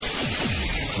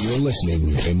You're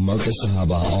listening to Marcus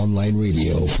Sahaba Online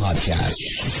Radio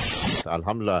Podcast.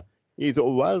 Alhamdulillah, is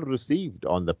well received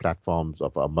on the platforms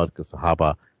of Marcus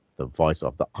Sahaba, the voice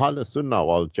of the Ahl Sunnah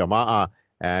wal Jama'ah.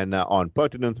 And on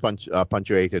Pertinence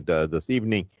Punctuated this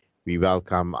evening, we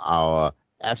welcome our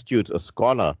astute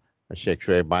scholar, Sheikh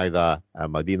Maida, a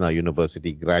Medina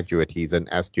University graduate. He's an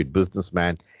astute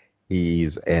businessman.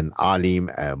 He's an alim,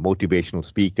 a motivational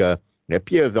speaker. He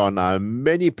appears on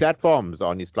many platforms,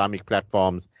 on Islamic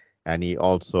platforms, and he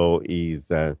also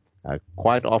is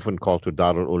quite often called to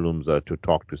Darul Ulums to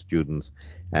talk to students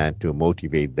and to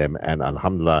motivate them. And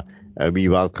Alhamdulillah, we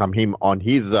welcome him on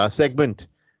his segment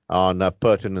on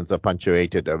Pertinence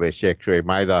Punctuated, where Sheikh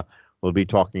Maida will be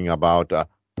talking about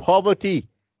poverty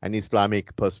and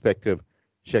Islamic perspective.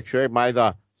 Sheikh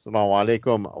Maida, assalamu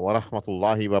alaikum wa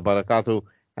rahmatullahi wa barakatuh.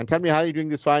 And tell me, how are you doing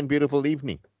this fine, beautiful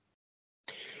evening?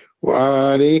 Wa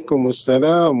alaikum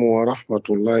assalam wa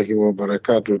rahmatullahi wa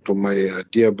barakatuh to my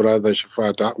dear brother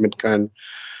Shafat Ahmed Khan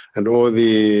and all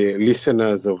the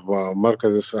listeners of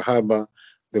Markaz Sahaba,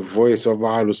 the voice of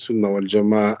Ahl Sunnah wal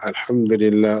Jama'ah.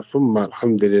 Alhamdulillah, thumma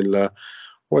alhamdulillah.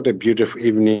 What a beautiful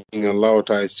evening. Allah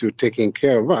Ta'ala is still taking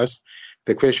care of us.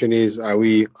 The question is, are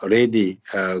we ready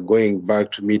going back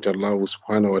to meet Allah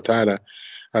subhanahu wa ta'ala?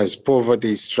 As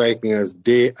poverty is striking us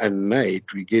day and night,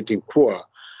 we're getting poor.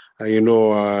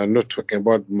 Not talking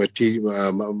about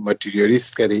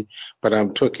materialistically, but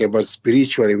I'm talking about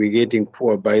spiritually. We're getting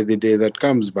poor by the day that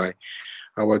comes by.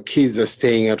 Our kids are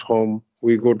staying at home.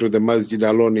 We go to the masjid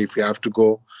alone if we have to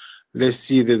go. Let's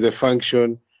see, there's a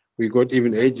function. We got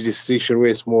even age restriction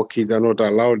where small kids are not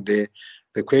allowed there.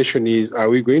 The question is,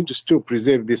 are we going to still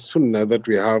preserve this sunnah that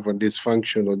we have on this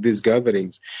function or these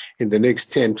gatherings in the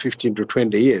next 10, 15 to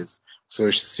 20 years? So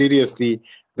seriously,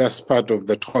 that's part of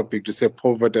the topic, to say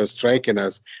poverty has striken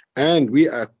us, and we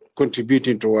are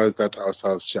contributing towards that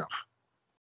ourselves, Shaf.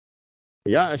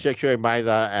 Yeah, Sheikh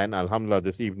Maida, and Alhamdulillah,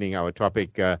 this evening our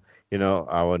topic, our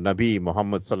Nabi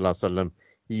Muhammad Sallallahu Alaihi Wasallam,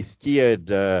 he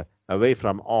steered away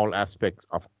from all aspects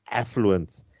of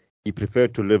affluence. He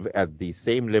preferred to live at the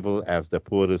same level as the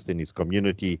poorest in his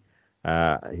community.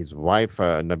 His wife,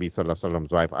 Nabi Sallallahu Alaihi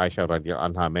Wasallam's wife, Aisha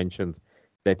radiallahu anha, mentions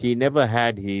that he never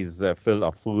had his fill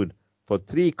of food for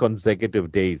 3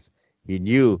 consecutive days. He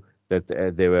knew that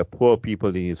there were poor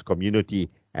people in his community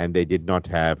and they did not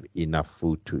have enough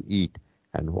food to eat.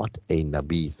 And what a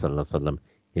Nabi Sallallahu Alaihi Wasallam.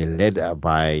 He led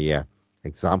by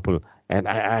example. And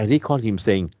I recall him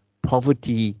saying,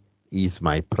 poverty is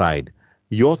my pride.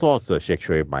 Your thoughts, Sheikh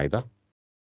Maida?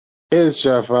 Yes,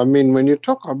 Shaf. I mean, when you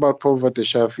talk about poverty,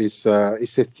 Shaf, it's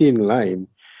a thin line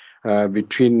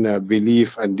between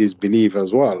belief and disbelief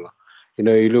as well.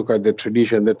 You look at the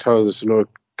tradition that tells us,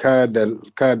 كاد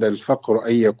الفقر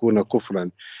أن يكون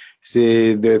كفرا.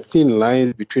 Say the thin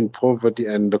line between poverty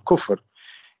and the kufr.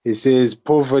 It says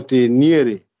poverty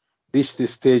nearly reached the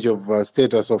stage of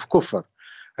status of kufr.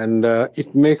 And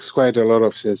it makes quite a lot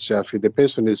of sense, Shafi. The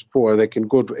person is poor, they can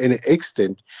go to any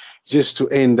extent just to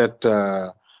earn that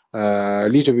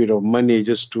little bit of money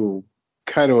just to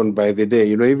carry on by the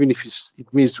day. Even if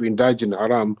it means to indulge in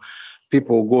haram,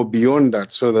 people go beyond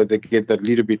that so that they get that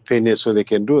little bit penny so they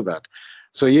can do that.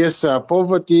 So yes,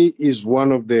 poverty is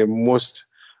one of the most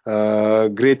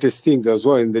greatest things as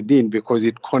well in the deen, because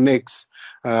it connects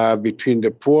between the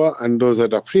poor and those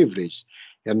that are privileged.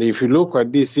 And if you look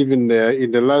at this, even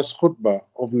in the last khutbah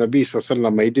of Nabi Sallallahu Alaihi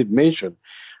Wasallam, I did mention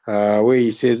where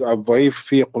he says, "Al-dhaif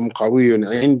fiikum qawiyyun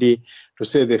indi," to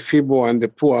say the feeble and the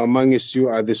poor amongst you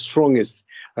are the strongest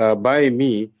by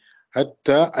me,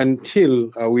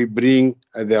 until we bring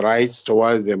the rights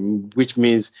towards them, which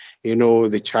means,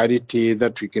 the charity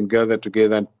that we can gather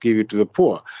together and give it to the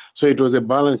poor. So it was a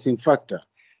balancing factor.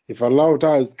 If Allah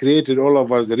has created all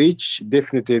of us rich,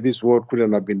 definitely this world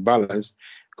couldn't have been balanced,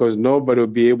 because nobody will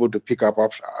be able to pick up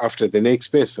after the next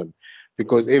person,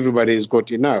 because everybody has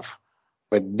got enough.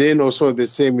 But then also the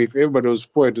same, if everybody was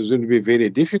poor, it was going to be very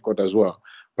difficult as well.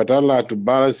 But Allah had to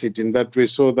balance it in that way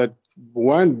so that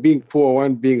one being poor,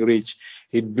 one being rich,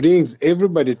 it brings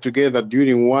everybody together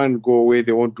during one goal where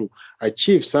they want to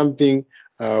achieve something,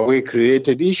 where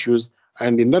created issues.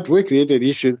 And in that way created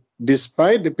issues,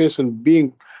 despite the person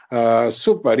being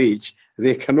super rich,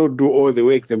 they cannot do all the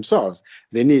work themselves.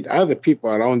 They need other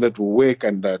people around that will work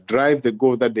and drive the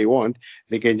goal that they want.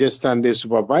 They can just stand there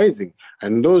supervising.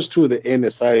 And those two, the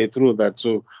NSI through that.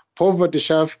 So poverty,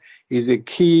 Shaf, is a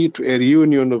key to a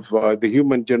reunion of the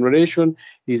human generation,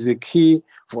 is a key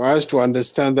for us to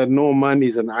understand that no man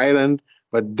is an island,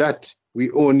 but that we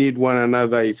all need one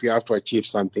another if we have to achieve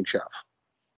something, Shaf.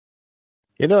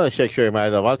 Sheikh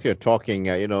Maida, while you're talking,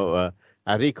 I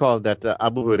recall that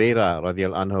Abu Huraira,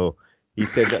 radiallahu anhu, he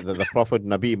said that the Prophet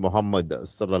Nabi Muhammad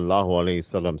sallallahu alaihi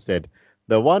wasallam said,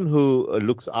 the one who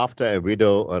looks after a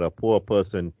widow or a poor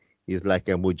person is like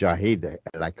a mujahid,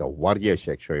 like a warrior,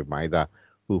 Sheikh Maida,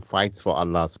 who fights for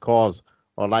Allah's cause,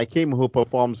 or like him who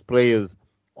performs prayers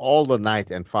all the night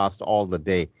and fast all the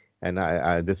day. And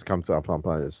this comes from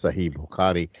Sahih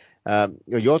Bukhari.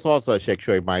 Your thoughts are, Sheikh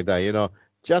Maida,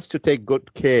 just to take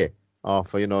good care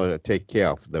of, take care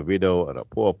of the widow or a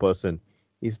poor person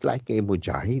is like a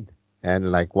mujahid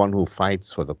and like one who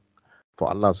fights for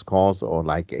Allah's cause, or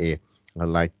like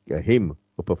him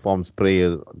who performs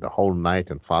prayer the whole night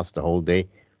and fast the whole day.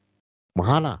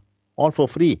 Mahala, all for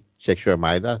free, Sheikh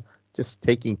Maida, just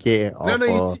taking care of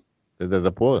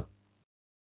the poor.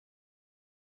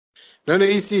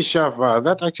 You see, Shafa,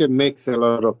 that actually makes a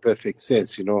lot of perfect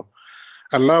sense,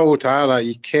 Allah Ta'ala,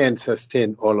 He can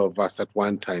sustain all of us at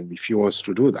one time if He wants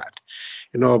to do that.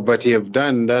 But He have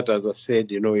done that, as I said,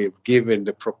 He have given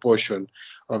the proportion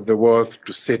of the wealth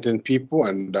to certain people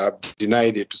and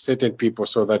denied it to certain people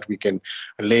so that we can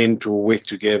learn to work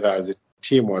together as a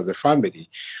team or as a family.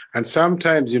 And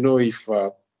sometimes, if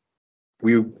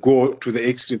we go to the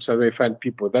extremes and we find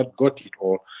people that got it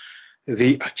all,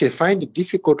 they actually find it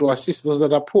difficult to assist those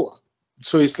that are poor.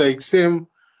 So it's like same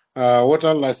what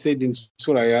Allah said in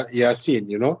Surah Yasin,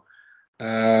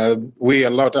 where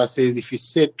Allah says, if He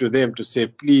said to them to say,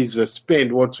 please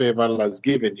spend whatsoever Allah has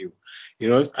given you,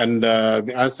 and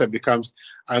the answer becomes,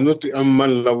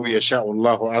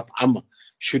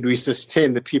 should we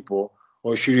sustain the people,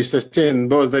 or should we sustain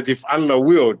those that if Allah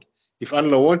willed, if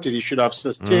Allah wanted, He should have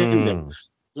sustained them?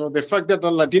 The fact that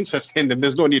Allah didn't sustain them,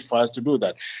 there's no need for us to do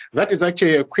that. That is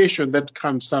actually a question that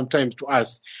comes sometimes to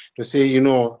us to say,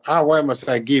 why must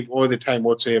I give all the time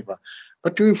whatsoever?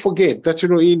 But we forget that,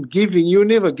 in giving, you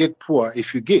never get poor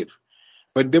if you give.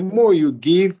 But the more you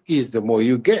give is the more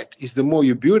you get, is the more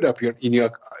you build up your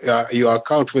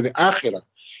account for the akhirah.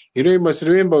 You must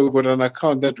remember we've got an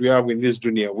account that we have in this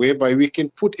dunya, whereby we can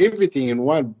put everything in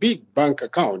one big bank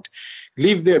account,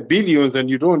 leave there billions, and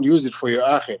you don't use it for your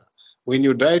akhirah. When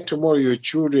you die tomorrow, your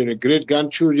children, your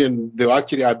great-grandchildren, they'll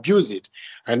actually abuse it.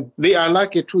 And they are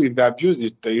lucky too if they abuse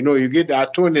it. You get the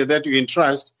attorney that you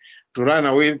entrust to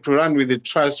run with the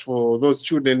trust for those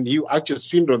children. You actually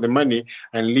swindle the money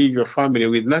and leave your family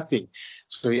with nothing.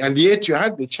 So, and yet you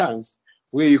had the chance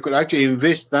where you could actually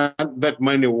invest that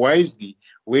money wisely,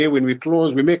 where when we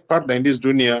close, we make partner in this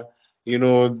dunya,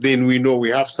 then we know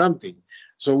we have something.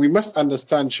 So we must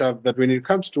understand, Shaf, that when it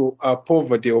comes to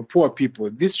poverty or poor people,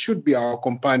 this should be our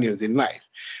companions in life,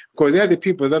 because they are the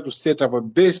people that will set up a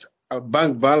best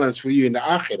bank balance for you in the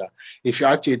akhirah if you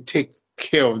actually take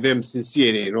care of them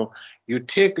sincerely. You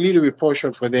take a little bit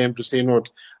portion for them to say,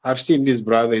 I've seen this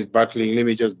brother is battling, let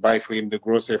me just buy for him the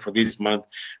grocery for this month.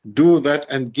 Do that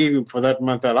and give him for that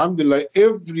month. Alhamdulillah,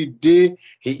 every day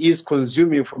he is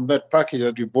consuming from that package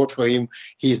that we bought for him.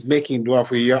 He is making dua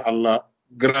for you, Ya Allah.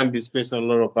 Grant this person a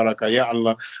lot of barakah, Ya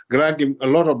Allah. Grant him a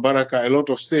lot of barakah, a lot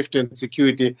of safety and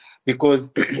security,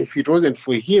 because if it wasn't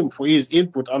for him, for his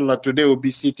input, Allah today will be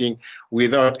sitting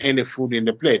without any food in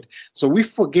the plate. So we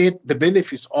forget the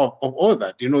benefits of all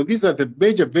that. These are the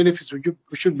major benefits we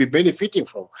should be benefiting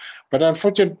from. But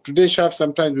unfortunately, today, Shaf,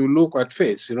 sometimes we look at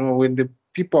face. When the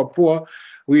people are poor,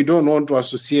 we don't want to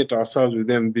associate ourselves with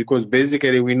them, because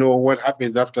basically we know what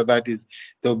happens after that is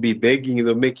they'll be begging,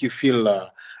 they'll make you feel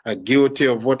guilty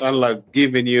of what Allah has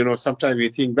given you. Sometimes we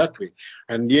think that way.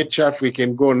 And yet, Shaf, we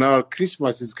can go now.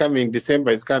 Christmas is coming,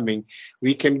 December is coming.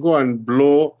 We can go and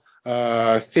blow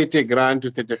 30 grand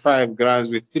to 35 grand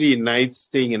with 3 nights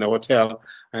staying in a hotel,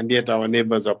 and yet our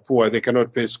neighbors are poor. They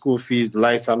cannot pay school fees,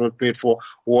 lights are not paid for,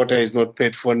 water is not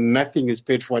paid for, nothing is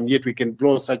paid for, and yet we can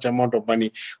blow such amount of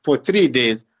money for 3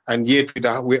 days, and yet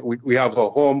we have a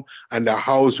home and a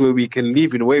house where we can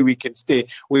live in, where we can stay,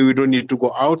 where we don't need to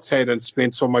go outside and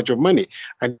spend so much of money.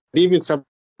 And even sometimes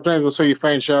also you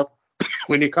find, Shaf,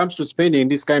 when it comes to spending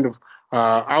this kind of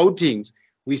outings,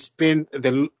 we spend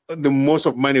the most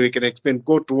of money we can expend.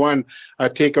 Go to one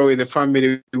takeaway, the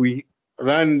family, we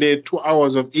run there 2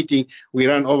 hours of eating, we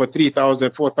run over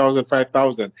 3,000, 4,000,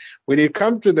 5,000. When it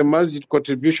comes to the masjid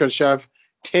contribution, Shaf,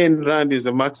 10 rand is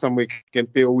the maximum we can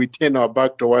pay, or we turn our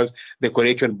back towards the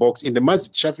collection box in the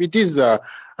masjid. Shaf, it is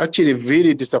actually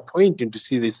very disappointing to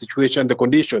see the situation, the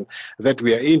condition that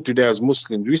we are in today as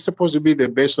Muslims. We're supposed to be the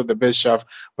best of the best, Shaf,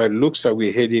 but it looks like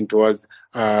we're heading towards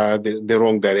the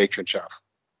wrong direction, Shaf.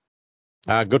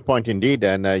 Good point indeed.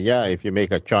 And if you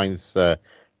make a choice to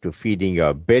feeding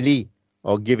your belly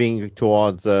or giving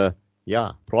towards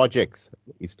projects,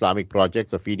 Islamic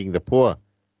projects, or feeding the poor,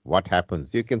 what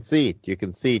happens? You can see it. You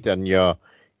can see it in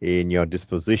your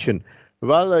disposition.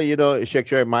 Well, Sheikh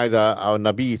Shoaib Maida, our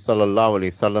Nabi sallallahu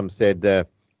alaihi wasallam said,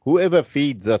 whoever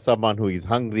feeds someone who is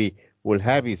hungry will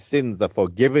have his sins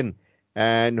forgiven,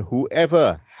 and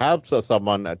whoever helps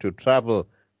someone to travel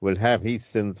will have his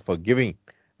sins forgiven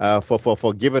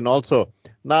also.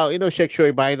 Now, Sheikh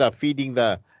Shoaib Maida, feeding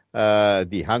the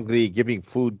hungry, giving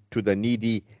food to the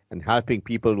needy, and helping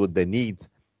people with their needs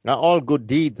are all good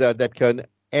deeds that can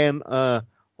earn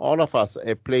all of us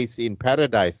a place in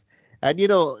paradise. And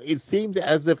it seems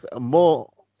as if more,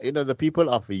 the people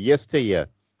of yesteryear,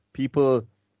 people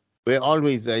were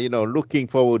always, looking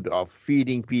forward of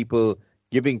feeding people,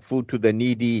 giving food to the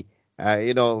needy.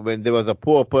 When there was a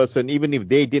poor person, even if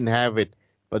they didn't have it,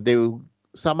 but they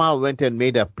somehow went and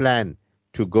made a plan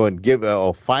to go and give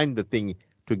or find the thing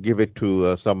to give it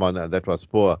to someone that was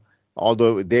poor,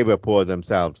 although they were poor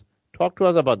themselves. Talk to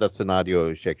us about that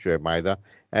scenario, Sheikh Shoaib Maida.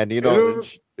 And You know,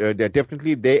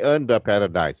 they earned the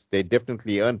paradise. They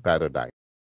definitely earned paradise.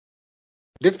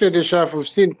 definitely, Shaf, we've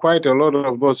seen quite a lot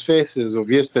of those faces of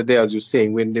yesterday, as you're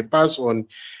saying. When they pass on,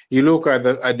 you look at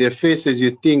their faces,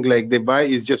 you think like the guy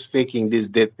is just faking this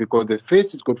death because the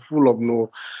face is got full of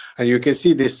no, and you can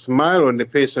see the smile on the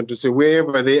person to say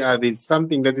wherever they are, there's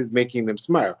something that is making them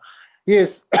smile.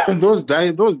 Yes, those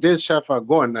days, Shaf, are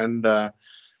gone, and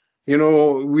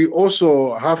we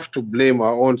also have to blame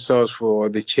our own selves for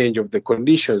the change of the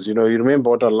conditions. You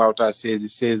remember what Allah Ta'ala says. He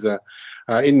says,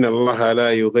 "Inna Allah la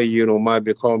yughayyiru ma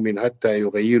biqawmin hatta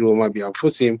yughayyiru ma bi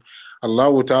anfusihim."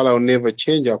 Allah Ta'ala will never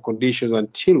change our conditions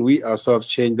until we ourselves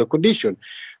change the condition.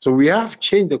 So we have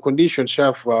changed the condition,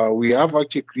 Shaf. We have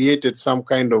actually created some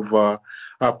kind of a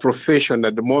profession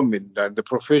at the moment. The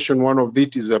profession, one of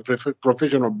it is a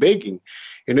profession of begging.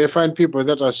 You find people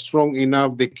that are strong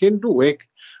enough, they can do work,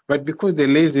 but because they're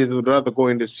lazy, they would rather go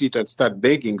in the street and start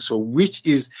begging. So, which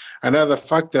is another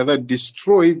factor that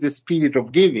destroys the spirit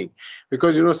of giving.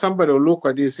 Because, somebody will look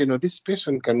at you and say, no, this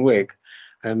person can work.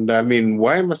 And I mean,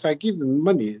 why must I give them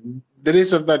money? The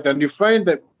rest of that. And you find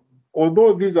that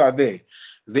although these are there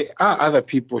are other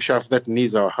people, Shaf, that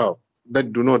needs our help,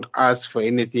 that do not ask for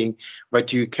anything,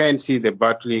 but you can see the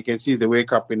battle, you can see the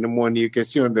wake up in the morning, you can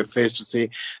see on the face to say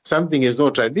something is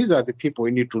not right. These are the people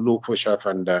we need to look for, Shaf,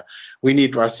 and we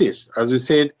need to assist. As we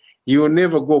said, you will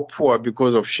never go poor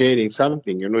because of sharing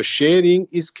something. Sharing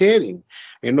is caring.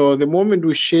 The moment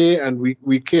we share and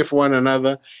we care for one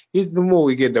another, is the more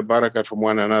we get the barakah from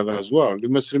one another as well. You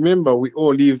must remember, we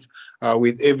all live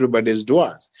with everybody's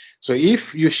du'as. So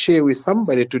if you share with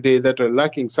somebody today that are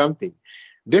lacking something,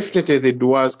 definitely the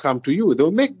du'as come to you.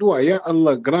 They'll make dua, Ya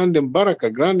Allah, grant them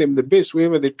barakah, grant them the best.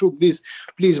 Wherever they took this,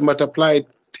 please multiply it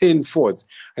tenfold.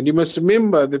 And you must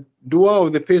remember the dua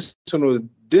of the person who's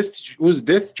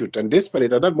destitute and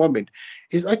desperate at that moment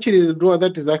is actually the dua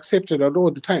that is accepted at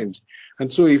all the times. And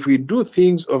so if we do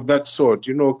things of that sort,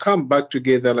 come back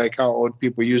together like how old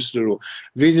people used to do,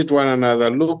 visit one another,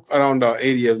 look around our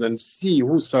areas and see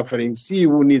who's suffering, see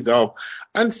who needs help,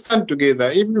 and stand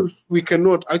together. Even if we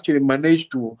cannot actually manage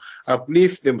to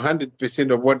uplift them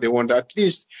 100% of what they want, at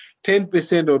least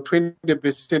 10% or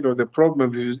 20% of the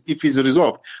problem, if it's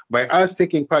resolved by us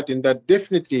taking part in that,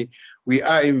 definitely we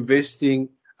are investing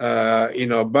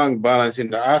in our bank balance in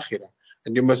the akhirah.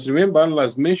 And you must remember Allah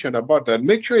has mentioned about that.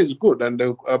 Make sure it's good and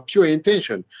a pure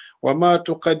intention. وَمَا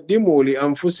تُقَدِّمُوا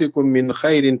لِأَنفُسِكُم مِّنْ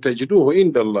خَيْرٍ تَجِدُوهُ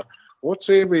عِندَ اللَّهِ.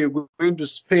 Whatsoever you're going to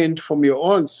spend from your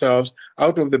own selves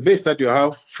out of the best that you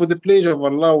have for the pleasure of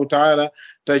Allah Ta'ala,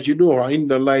 تَجِدُوهُ عِندَ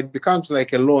اللَّهِ, it becomes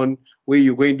like a loan where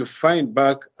you're going to find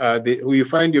back, where you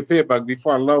find your payback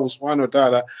before Allah Subhanahu wa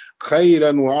Ta'ala,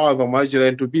 خَيْرًا وَعَظَمْ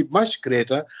أَجْرًا, to be much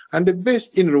greater and the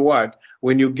best in reward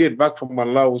when you get back from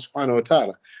Allah Subhanahu wa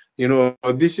Ta'ala.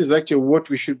 This is actually what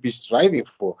we should be striving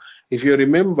for. If you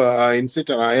remember in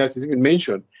certain ayahs, it's even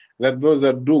mentioned that those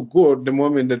that do good, the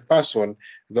moment that pass on,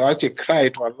 they actually cry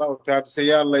to Allah to say,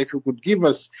 Ya Allah, if you could give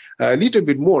us a little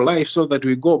bit more life so that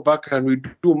we go back and we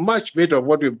do much better of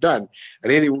what we've done, I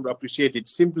really would appreciate it,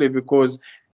 simply because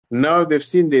now they've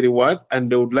seen the reward and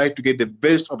they would like to get the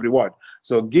best of reward.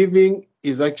 So giving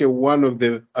is actually one of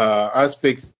the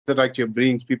aspects that actually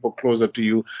brings people closer to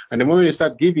you. And the moment you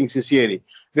start giving sincerely,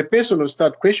 the person will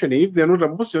start questioning. If they're not a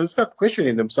Muslim, start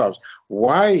questioning themselves.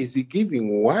 Why is he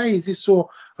giving? Why is he so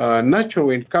natural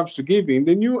when it comes to giving?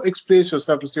 Then you express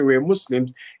yourself to say, we're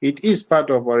Muslims. It is part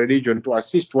of our religion to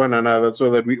assist one another so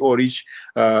that we all reach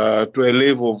to a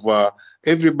level of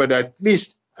everybody at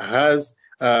least has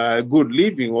good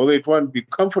living, although it won't be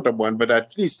comfortable one, but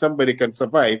at least somebody can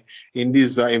survive in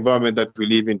this environment that we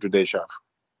live in today, Shaf.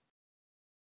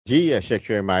 Gee, Sheikh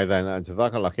Shoaib Maida, and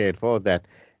Jazakallah khair for that.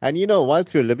 And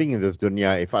whilst you're living in this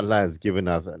dunya, if Allah has given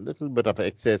us a little bit of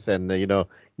excess and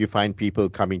you find people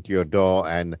coming to your door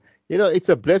and it's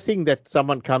a blessing that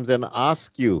someone comes and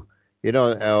asks you,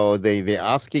 or they're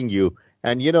asking you.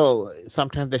 And,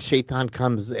 sometimes the shaitan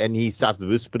comes and he starts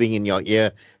whispering in your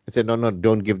ear and say, no, no,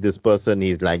 don't give this person.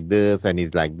 He's like this and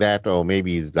he's like that, or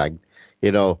maybe he's like,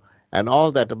 you know, and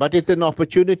all that. But it's an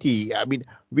opportunity. I mean,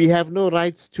 we have no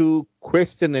rights to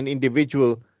question an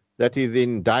individual that is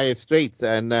in dire straits,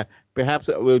 and perhaps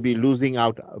we'll be losing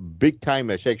out big time,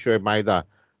 Sheikh Shoaib Maida.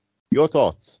 Your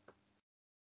thoughts?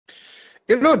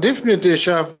 Definitely,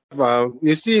 Shaf.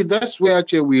 You see, that's where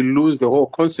actually we lose the whole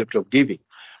concept of giving.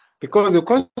 Because the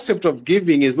concept of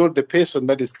giving is not the person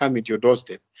that is coming to your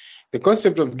doorstep. The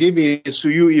concept of giving is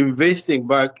to you investing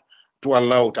back to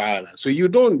Allah Ta'ala. So you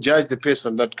don't judge the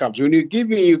person that comes. When you're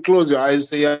giving, you close your eyes and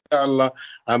say, Ya Allah,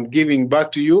 I'm giving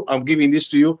back to you. I'm giving this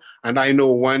to you. And I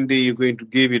know one day you're going to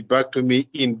give it back to me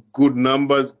in good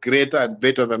numbers, greater and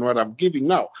better than what I'm giving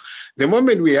now. The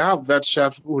moment we have that,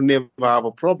 Shaf, we'll never have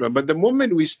a problem. But the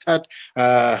moment we start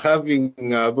having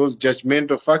those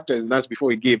judgmental factors in us before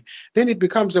we give, then it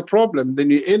becomes a problem. Then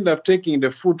you end up taking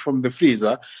the food from the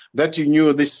freezer that you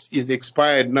knew this is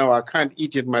expired now. I can't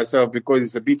eat it myself because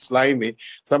it's a bit slimy.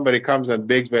 Somebody comes and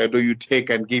begs by a door, you take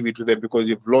and give it to them because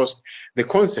you've lost the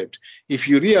concept. If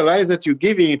you realize that you're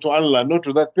giving it to Allah, not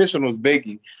to that person who's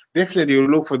begging, definitely you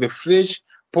look for the fresh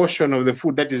portion of the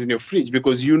food that is in your fridge,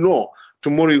 because you know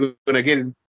tomorrow you're going to get it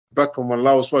back from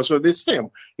Allah as well. So the same,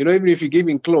 even if you're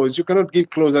giving clothes, you cannot give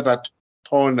clothes that are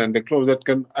torn and the clothes that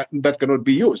cannot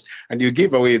be used, and you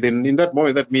give away. Then in that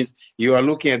moment, that means you are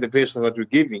looking at the person that you're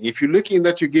giving. If you're looking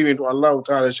that you're giving to Allah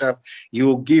Ta'ala, Shaf, you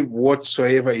will give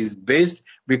whatsoever is best,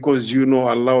 because you know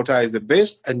Allah Ta'ala is the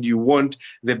best and you want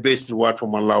the best reward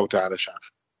from Allah Ta'ala,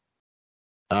 Shaf.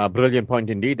 Brilliant point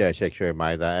indeed, Sheikh Shoaib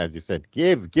Maida. As you said,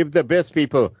 give the best,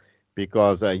 people,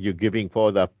 because you're giving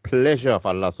for the pleasure of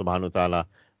Allah subhanahu wa ta'ala.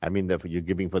 I mean, you're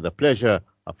giving for the pleasure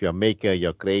of your maker,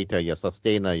 your creator, your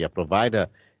sustainer, your provider.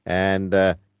 And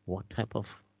how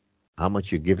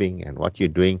much you're giving and what you're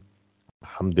doing.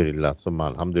 Alhamdulillah, summa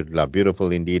alhamdulillah.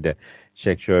 Beautiful indeed,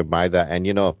 Sheikh Shoaib Maida. And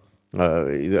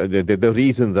the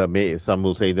reasons some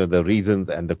will say that the reasons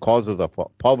and the causes of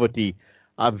poverty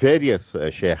are various,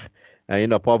 Sheikh.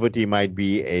 Poverty might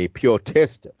be a pure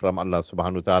test from Allah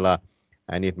subhanahu wa ta'ala,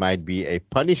 and it might be a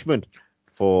punishment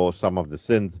for some of the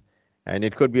sins. And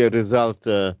it could be a result,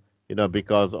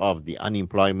 because of the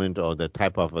unemployment or the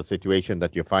type of a situation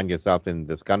that you find yourself in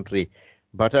this country.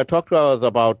 But talk to us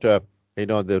about,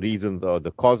 the reasons or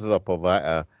the causes of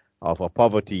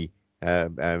poverty,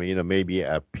 maybe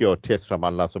a pure test from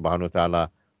Allah subhanahu wa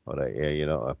ta'ala, or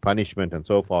a punishment and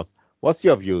so forth. What's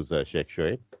your views, Sheikh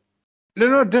Shoaib?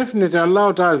 No, definitely.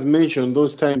 Allah has mentioned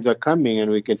those times are coming,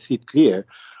 and we can see it clear.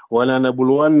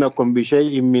 وَلَنَبُلُوَنَّكُمْ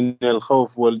بِشَيْءٍ مِّنَ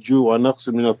الْخَوْفِ وَالْجُوعِ وَنَقْصٍ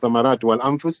مِّنَ الثَّمَرَاتِ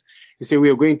وَالْأَنفُسِ. He said, we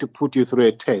are going to put you through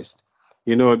a test.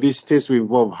 This test will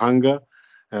involve hunger,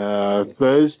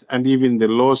 thirst, and even the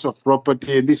loss of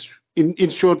property. This, in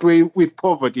short way, with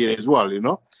poverty as well,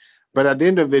 But at the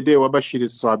end of the day, وَبَشِّرِ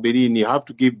الصَّابِرِينَ, you have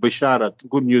to give basharat,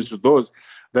 good news to those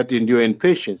that endure in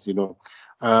patience, الَّذِينَ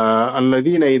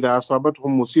إِذَا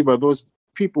أَصَابَتْهُمْ مُصِيبَةٌ, those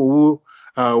people who,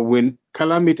 when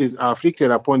calamities are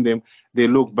afflicted upon them, they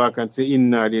look back and say,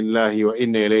 Inna lillahi wa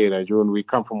inna ilayhi raji'un. We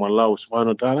come from Allah subhanahu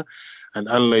wa ta'ala, and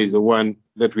Allah is the one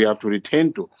that we have to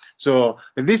return to. So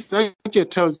this actually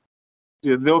tells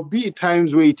you there will be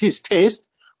times where it is test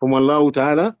from Allah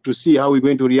ta'ala to see how we're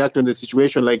going to react in the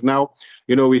situation. Like now,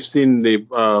 we've seen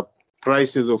the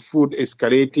prices of food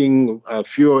escalating,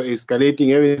 fuel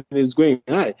escalating, everything is going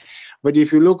high. But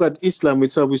if you look at Islam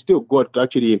itself, we still got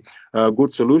actually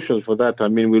good solutions for that. I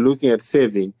mean, we're looking at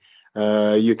saving.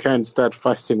 You can start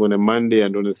fasting on a Monday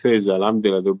and on a Thursday.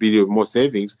 Alhamdulillah, there'll be more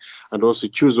savings. And also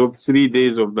choose all 3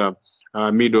 days of the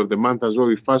middle of the month as well.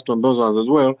 We fast on those ones as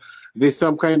well. There's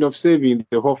some kind of saving.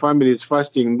 The whole family is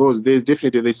fasting those days.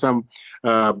 Definitely, there's some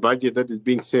budget that is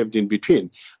being saved in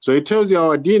between. So it tells you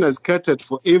our deen has catered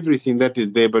for everything that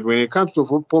is there. But when it comes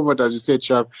to poverty, as you said,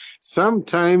 Shaf,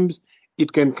 sometimes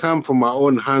it can come from our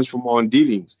own hands, from our own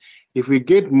dealings. If we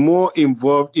get more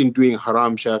involved in doing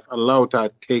haram, Shaf, Allah Ta'ala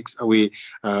takes away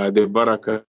the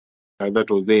barakah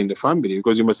that was there in the family.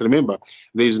 Because you must remember,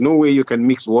 there is no way you can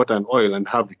mix water and oil and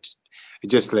have it.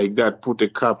 Just like that, put a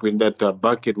cup in that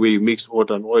bucket where you mix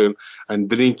water and oil and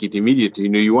drink it immediately.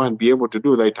 You won't be able to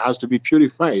do that. It has to be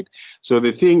purified. So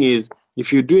the thing is,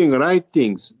 if you're doing right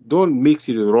things, don't mix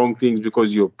it with wrong things,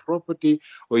 because your property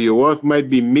or your wealth might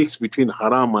be mixed between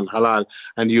haram and halal,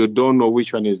 and you don't know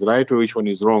which one is right or which one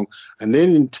is wrong. And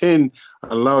then in turn,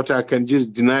 Allah Ta'ala can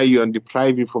just deny you and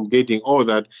deprive you from getting all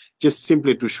that, just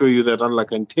simply to show you that Allah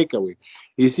can take away.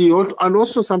 You see, and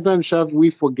also sometimes, Shaf, we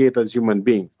forget as human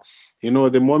beings. You know,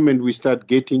 the moment we start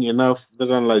getting enough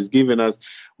that Allah has given us,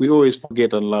 we always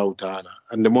forget Allah Ta'ala.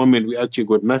 And the moment we actually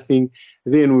got nothing,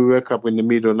 then we wake up in the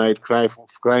middle of the night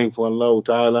crying for Allah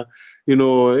Ta'ala. You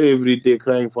know, every day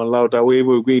crying for Allah Ta'ala.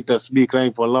 Wherever we go to sleep,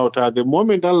 crying for Allah Ta'ala. The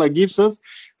moment Allah gives us,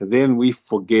 then we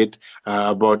forget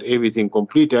about everything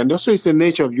completely. And also it's the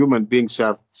nature of human beings,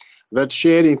 Shaf, that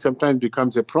sharing sometimes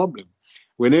becomes a problem.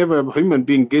 Whenever a human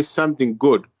being gets something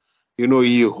good, you know,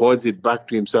 he holds it back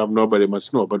to himself. Nobody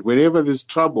must know. But whenever there's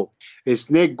trouble, a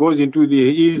snake goes into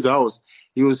his house,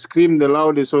 he will scream the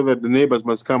loudest so that the neighbors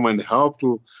must come and help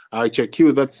to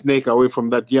kill that snake away from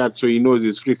that yard so he knows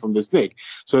he's free from the snake.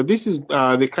 So this is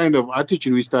the kind of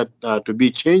attitude we start to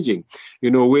be changing.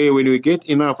 You know, where when we get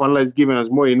enough, Allah has given us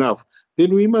more enough,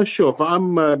 then we must show. I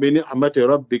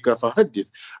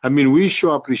mean, we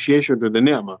show appreciation to the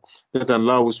ni'mah that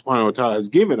Allah subhanahu wa ta'ala has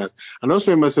given us. And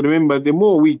also we must remember, the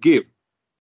more we give,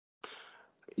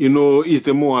 you know, is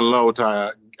the more Allah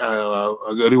ta'ala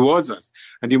rewards us.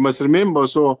 And you must remember,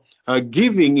 so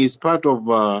giving is part of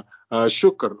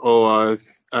shukr, or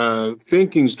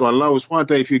thankings to Allah subhanahu wa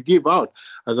ta'ala. If you give out,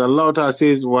 as Allah ta'ala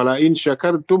says, wala in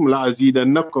shakartum la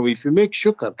azidannakum. If you make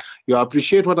shukr, you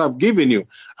appreciate what I've given you,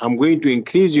 I'm going to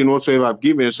increase you in whatsoever I've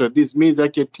given you. So this means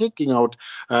that you're taking out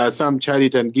some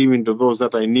charity and giving to those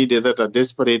that are needed, that are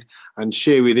desperate, and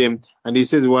share with them. And he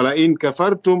says, wala in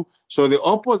kafartum. So the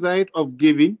opposite of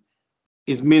giving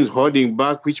is means holding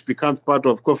back, which becomes part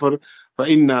of kufr.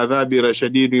 فَإِنَّ عَذَابِ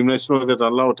رَشَدِيدٌ. You must know that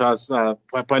Allah Ta'ala's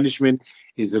punishment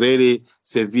is really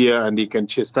severe, and He can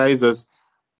chastise us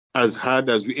as hard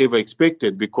as we ever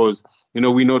expected, because, you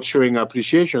know, we're not showing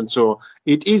appreciation. So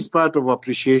it is part of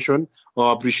appreciation,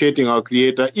 or appreciating our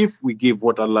Creator, if we give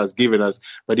what Allah has given us.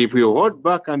 But if we hold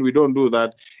back and we don't do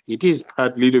that, it is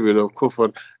part little bit of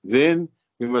kufr. Then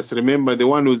we must remember, the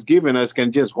one who's given us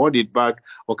can just hold it back,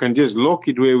 or can just lock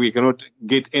it where we cannot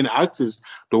get any access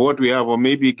to what we have, or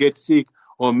maybe get sick,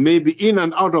 or maybe in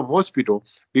and out of hospital,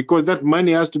 because that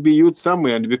money has to be used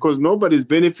somewhere, and because nobody's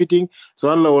benefiting, so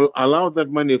Allah will allow that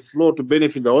money flow to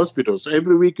benefit the hospital. So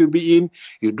every week you'll be in,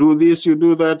 you do this, you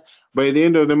do that. By the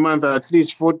end of the month, at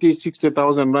least 40,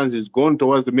 60,000 rands is gone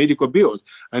towards the medical bills.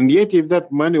 And yet, if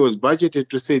that money was budgeted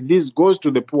to say this goes to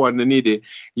the poor and the needy,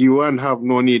 you won't have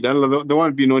no need. Allah, there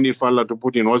won't be no need for Allah to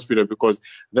put in hospital, because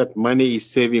that money is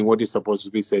saving what is supposed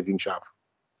to be saving, Shaf.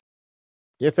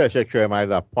 Yes, sir, Sheikh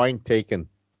Maida. Point taken.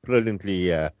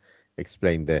 Brilliantly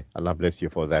explained there. Allah bless you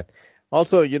for that.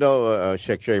 Also, you know,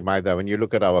 Sheikh Maida, when you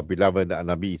look at our beloved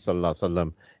Nabi Sallallahu Alaihi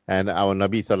Wasallam, and our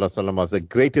Nabi Sallallahu Alaihi Wasallam was the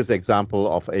greatest example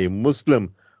of a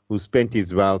Muslim who spent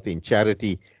his wealth in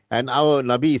charity. And our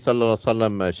Nabi Sallallahu Alaihi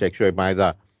Wasallam, Sheikh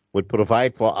Maida, would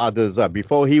provide for others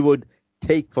before he would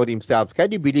take for himself.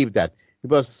 Can you believe that? He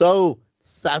was so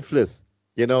selfless.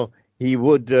 You know, he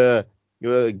would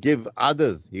give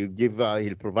others.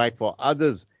 He'll provide for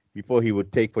others before he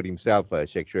would take for himself,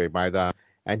 Sheikh Maida.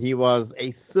 And he was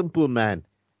a simple man.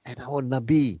 And our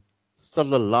Nabi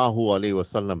Sallallahu Alaihi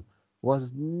Wasallam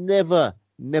was never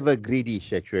greedy,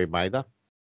 Sheikh Maida.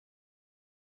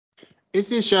 You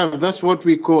see, Shaf, that's what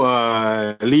we call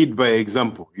lead by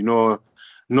example. You know,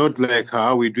 not like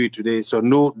how we do it today. So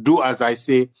no, do as I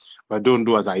say, but don't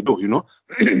do as I do, you know.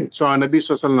 So our Nabi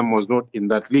Sallallahu was not in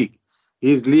that league.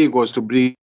 His league was to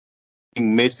bring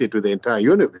mercy to the entire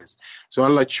universe. So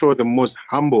Allah chose the most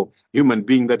humble human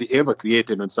being that He ever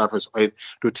created on surface earth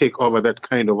to take over that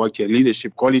kind of actual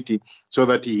leadership quality, so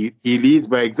that he leads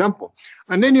by example.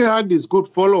 And then you had these good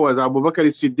followers, Abu Bakr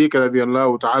as-Siddiq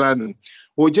radiallahu ta'ala,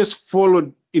 who just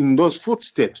followed in those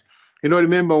footsteps. You know,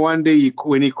 remember one day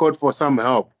when he called for some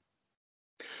help,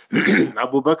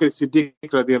 Abu Bakr as-Siddiq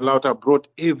radiallahu ta'ala brought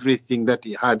everything that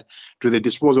he had to the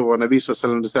disposal of Nabi sallallahu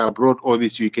alaihi wasallam to say, I brought all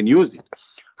this, you can use it.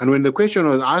 And when the question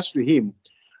was asked to him,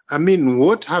 I mean,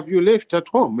 what have you left at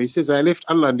home? He says, I left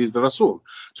Allah and His Rasul.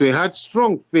 So he had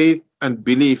strong faith and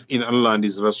belief in Allah and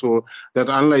His Rasul, that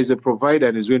Allah is a provider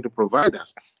and is going to provide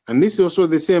us. And this is also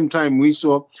the same time we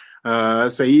saw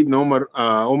Sayyidina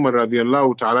Umar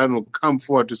radiallahu ta'ala come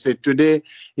forward to say, today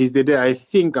is the day I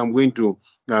think I'm going to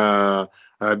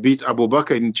beat Abu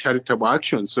Bakr in charitable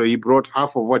action. So he brought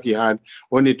half of what he had,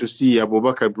 only to see Abu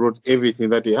Bakr brought everything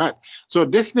that he had. So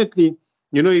definitely,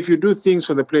 you know, if you do things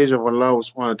for the pleasure of Allah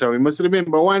subhanahu wa ta'ala, we must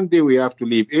remember one day we have to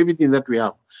leave. Everything that we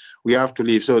have to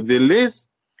leave. So the less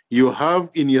you have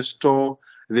in your store,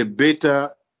 the better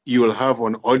you will have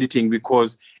on auditing,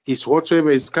 because it's whatsoever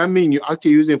is coming, you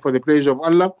actually using for the pleasure of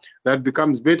Allah, that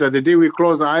becomes better. The day we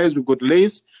close our eyes, we got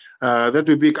less, that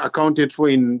will be accounted for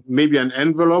in maybe an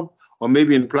envelope or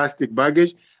maybe in plastic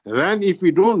baggage. Then if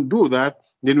we don't do that,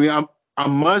 then we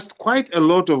amassed quite a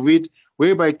lot of it,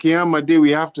 whereby Qiyamah Day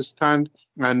we have to stand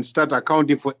and start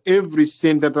accounting for every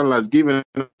cent that Allah has given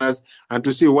us and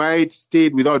to see why it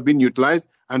stayed without being utilized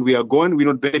and we are gone, we're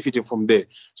not benefiting from there.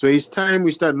 So it's time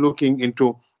we start looking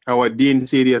into our deen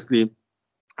seriously.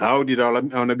 How did our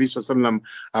Nabi Sallallahu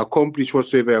accomplish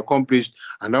whatsoever accomplished,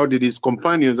 and how did his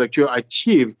companions actually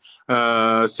achieve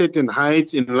certain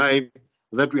heights in life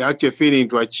that we are actually failing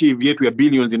to achieve, yet we are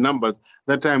billions in numbers.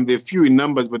 That time they're few in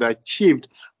numbers, but achieved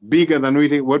bigger than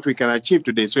what we can achieve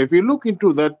today. So if you look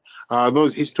into that,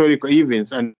 those historical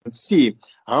events and see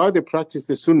how they practice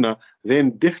the Sunnah,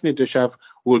 then definitely, Shaf,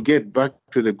 will get back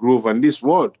to the groove, and this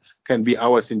world can be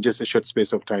ours in just a short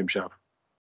space of time, Shaf.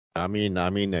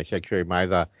 Sheikh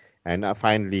Maida. And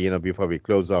finally, before we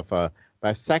close off,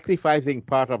 by sacrificing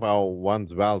part of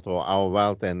one's wealth or our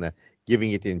wealth and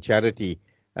giving it in charity,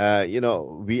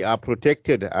 we are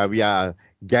protected. We are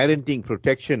guaranteeing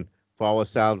protection for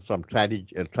ourselves from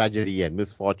tragedy and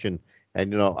misfortune.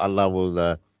 And, Allah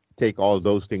will take all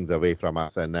those things away from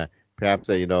us. And perhaps,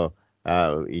 in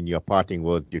your parting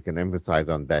words, you can emphasize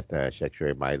on that,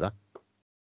 Sheikh Maida.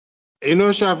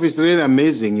 Shaf, it's really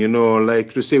amazing,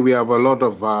 like to say we have a lot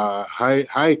of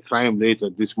high crime rate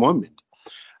at this moment.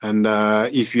 And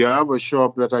if you have a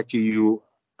shop that actually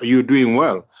you're doing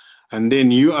well, and then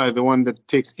you are the one that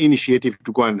takes initiative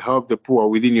to go and help the poor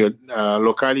within your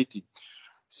locality,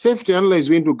 safety Allah is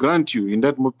going to grant you in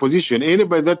that position.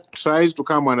 Anybody that tries to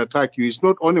come and attack you, it's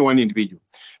not only one individual.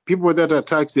 People that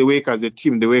attacks, they work as a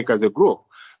team, they work as a group.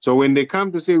 So when they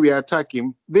come to say we attack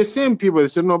him, the same people, they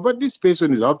say, no, but this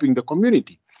person is helping the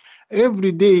community.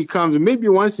 Every day he comes, maybe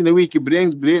once in a week, he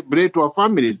brings bread to our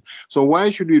families. So why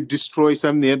should we destroy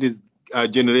something that is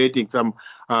generating some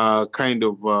kind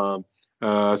of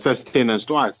sustenance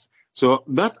to us? So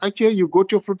that actually you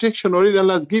got your protection already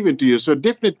Allah has given to you. So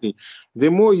definitely,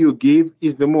 the more you give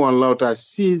is the more Allah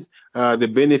sees the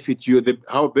benefit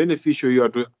how beneficial you are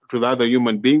to the other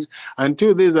human beings,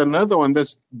 until there's another one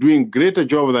that's doing greater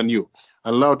job than you.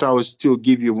 Allah will still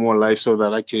give you more life, so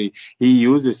that actually He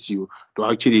uses you to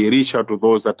actually reach out to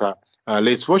those that are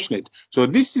less fortunate. So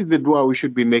this is the dua we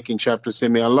should be making, Shaf, to say,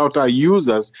 may Allah use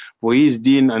us for His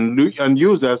deen and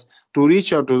use us to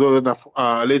reach out to those that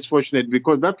are less fortunate,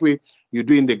 because that way you're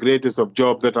doing the greatest of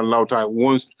job that Allah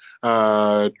wants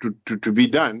to be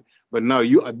done. But now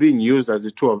you are being used as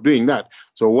a tool of doing that.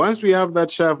 So once we have that,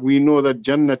 Shaf, we know that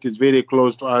Jannat is very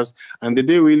close to us. And the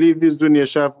day we leave this dunya,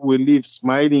 Shaf, we live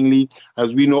smilingly,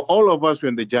 as we know all of us were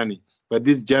on the journey. But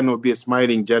this journey will be a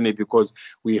smiling journey because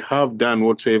we have done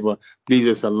whatsoever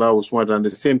pleases Allah SWT, and at the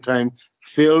same time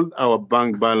filled our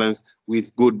bank balance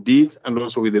with good deeds and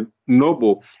also with the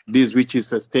noble deeds, which is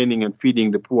sustaining and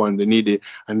feeding the poor and the needy.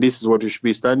 And this is what we should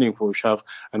be standing for, Shaf.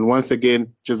 And once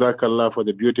again, Jazakallah for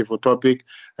the beautiful topic.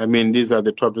 I mean, these are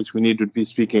the topics we need to be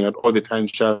speaking at all the time,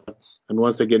 Shaf. And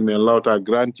once again, may Allah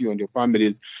grant you and your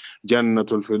families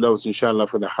Jannatul Firdaus, inshallah,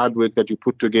 for the hard work that you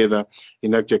put together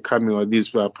in actually coming with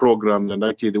these programs and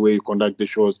actually the way you conduct the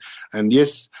shows. And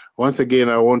yes, once again,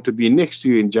 I want to be next to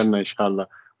you in Jannah, inshallah.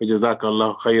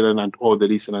 Jazakallah khairan, and all the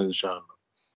listeners, inshallah.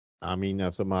 Ameen,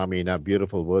 Ameen.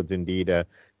 Beautiful words indeed. A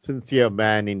sincere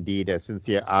man indeed, a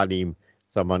sincere alim,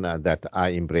 someone that I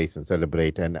embrace and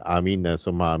celebrate. And Ameen,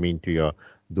 Ameen to your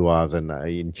duas. And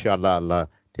inshallah, Allah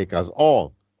take us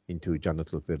all into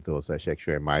Jannatul Firdaus,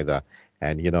 Sheikh Maida.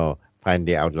 And,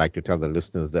 finally, I would like to tell the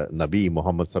listeners that Nabi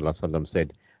Muhammad Sallallahu Alaihi Wasallam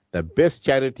said, the best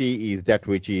charity is that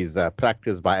which is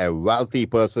practiced by a wealthy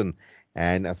person,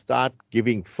 and start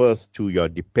giving first to your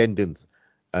dependents.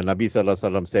 Nabi Sallallahu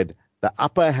Alaihi Wasallam said, the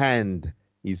upper hand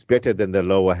is better than the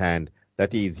lower hand.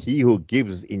 That is, he who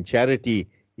gives in charity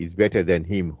is better than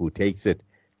him who takes it.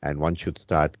 And one should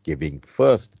start giving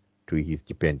first to his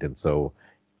dependents. So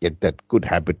get that good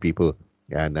habit, people,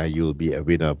 and you'll be a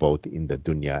winner both in the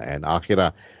dunya and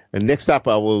akhirah. And next up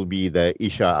will be the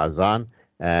Isha Azan,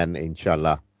 and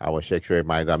inshallah, our Sheikh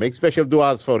Maida make special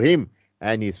duas for him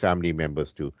and his family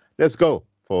members too. Let's go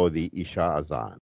for the Isha Azan.